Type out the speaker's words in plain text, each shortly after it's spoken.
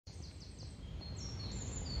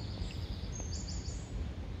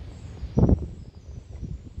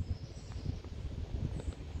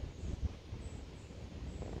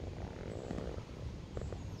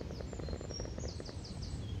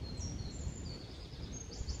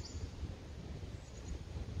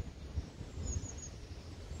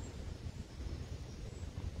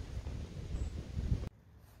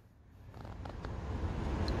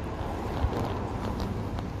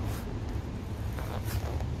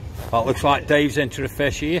Well, it looks like Dave's entered a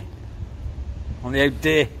fish here on the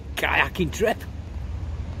outdoor kayaking trip.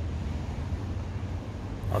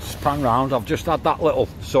 I'll span round. I've just had that little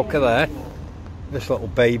sucker there, this little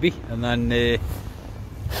baby, and then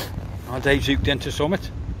Dave's hooked into summit.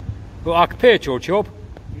 Look like a perch or chub.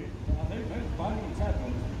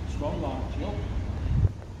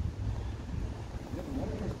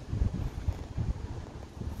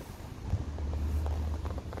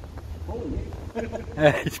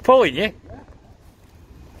 It's pulling you.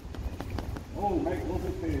 Oh, mate,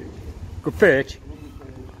 lovely perch. Good perch.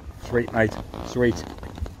 Sweet, mate. Sweet.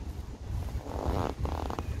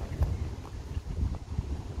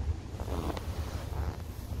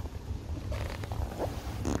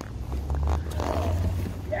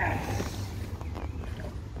 Yes.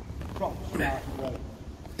 Proper start, bro.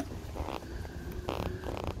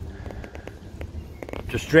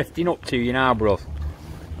 Just drifting up to you now, bro.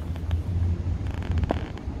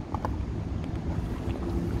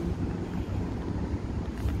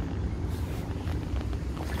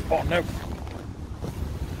 Oh no.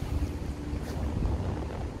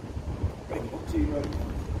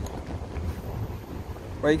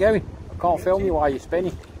 Where are you going? I can't film you while you're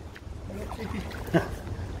spinning.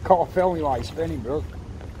 Can't film you while you're spinning, bro.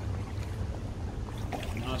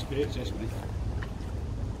 Nice perch, this mate.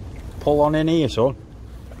 Pull on in here, son.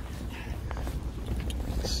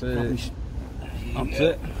 That's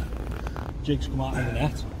it. Jigs come out of the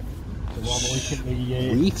net. So we'll have a look at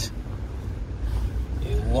the Sweet.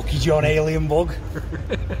 Lucky John alien bug.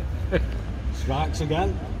 Strikes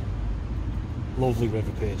again. Lovely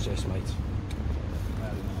river perch, this mate.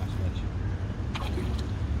 Very nice fish.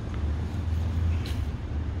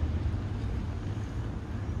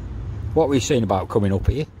 What were you saying about coming up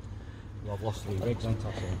here? Well, I've lost 3 rigs, haven't I?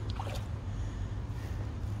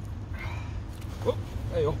 Oh,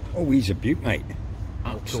 there you go. Oh, he's a beaut, mate.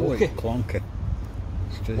 Absolute clonker.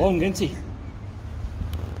 Long, isn't he?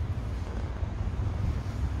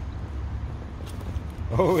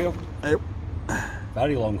 Oh, yeah. Yep.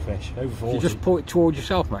 Very long fish, over 40. You just pull it towards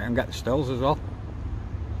yourself, mate, and get the stills as well.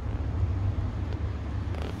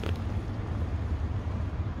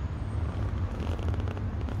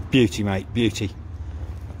 Beauty, mate, beauty.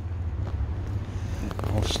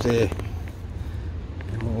 I'll steer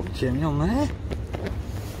a little Jimmy on there.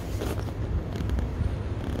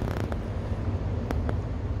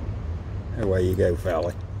 Away you go,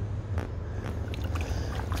 fella.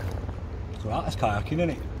 It's alright, that's kayaking, isn't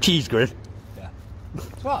it? Cheese grid. Yeah.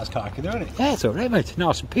 It's alright, that's kayaking, isn't it? Yeah, it's alright, mate.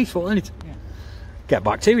 Nice and peaceful, isn't it? Yeah. Get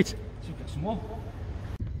back to it. Should get some more.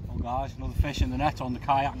 Well guys, another fish in the net on the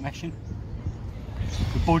kayak mission.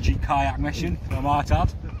 The budget kayak mission, I might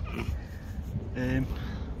add.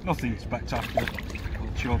 Nothing spectacular.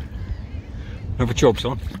 Little chub. Another chub,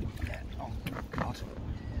 son. Yeah. Oh god.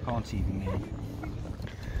 Can't even move.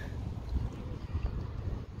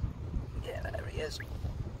 Yeah, there he is.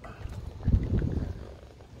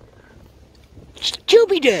 It's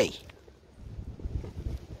chubby day.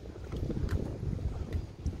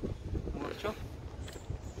 What a chub.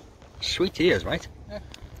 Sweet ears, mate. Yeah.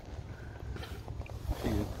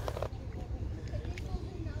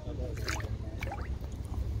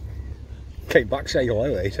 Came back, say hello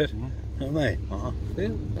later. Mm-hmm. Oh, mate. Yeah.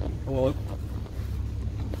 Hello.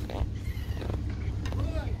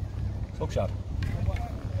 Look, Shad. Right,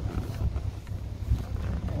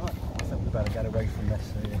 I think we better get away from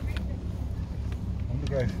this. On we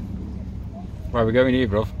go. Where are we going here,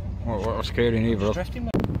 bruv? What's scaring here, bruv? Drifting,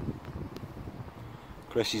 mate.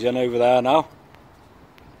 Chris is in over there now.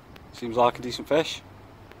 Seems like a decent fish.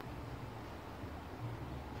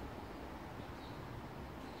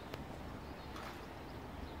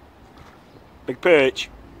 Big perch.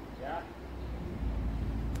 Yeah.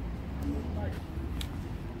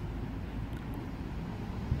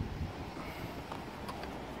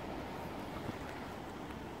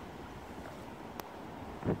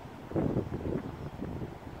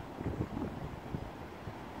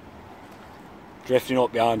 Drifting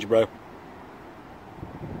up behind you, bro.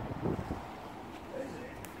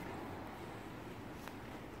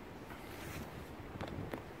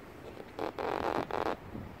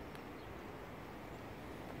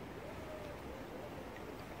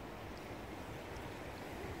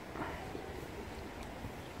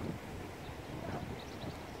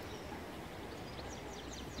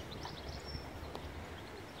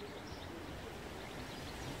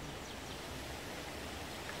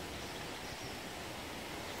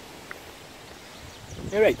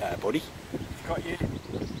 You're right there, buddy. You've got your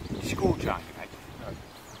school jacket, mate. No.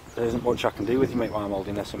 There isn't much I can do with you, mate, while I'm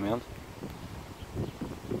holding this in my hand.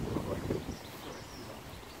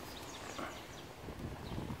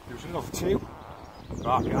 Do some Another two.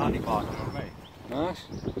 Right behind it, like, you know what I mean? Nice.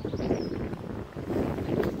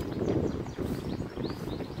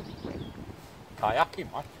 Kayaking,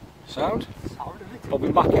 man. Sound? Sound of it.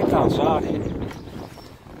 Probably back it outside here.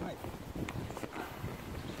 Right.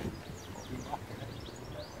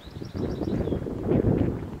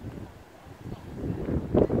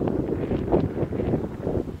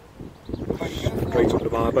 Straight under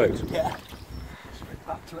my boat. Yeah. Straight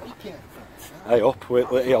back to Kayak. Hey up, wait,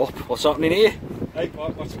 hey up. What's happening here? Hey,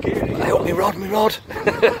 what's the gear? Hey up, me rod, me rod.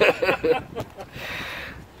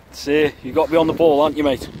 See, you got me on the ball, haven't you,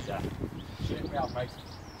 mate? Yeah. Shit, we have, mate.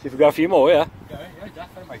 See if we got a few more, yeah? Yeah,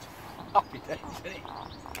 definitely, mate. Happy days, isn't it?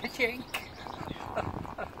 Ka-chink.